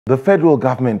The federal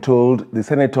government told the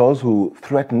senators who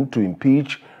threatened to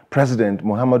impeach President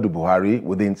Muhammadu Buhari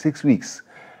within 6 weeks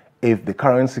if the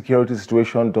current security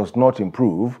situation does not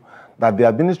improve that the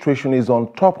administration is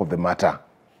on top of the matter.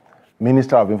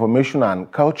 Minister of Information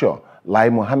and Culture Lai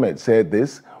Mohammed said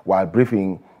this while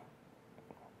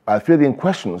fielding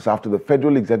questions after the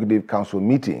Federal Executive Council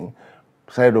meeting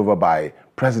presided over by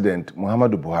President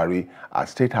Muhammadu Buhari at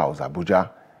State House,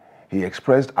 Abuja. He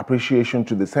expressed appreciation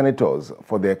to the senators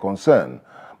for their concern,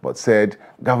 but said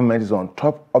government is on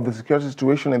top of the security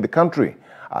situation in the country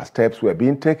as steps were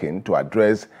being taken to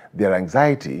address their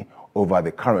anxiety over the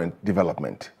current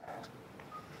development.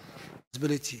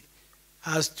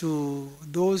 As to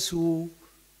those who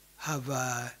have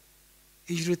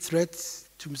issued threats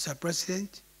to Mr.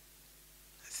 President,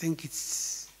 I think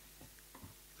it's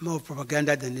more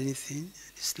propaganda than anything.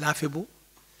 It's laughable.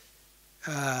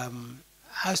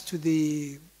 As to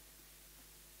the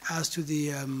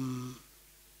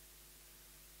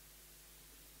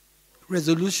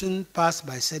resolution passed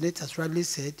by Senate, as rightly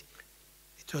said,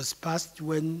 it was passed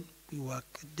when we were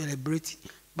deliberating.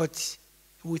 But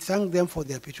we thank them for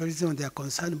their patriotism and their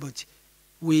concern, but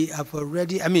we have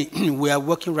already, we are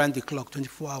working around the clock,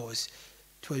 24 hours,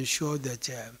 to ensure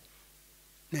that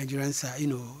Nigerians are,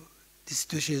 the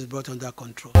situation is brought under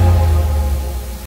control.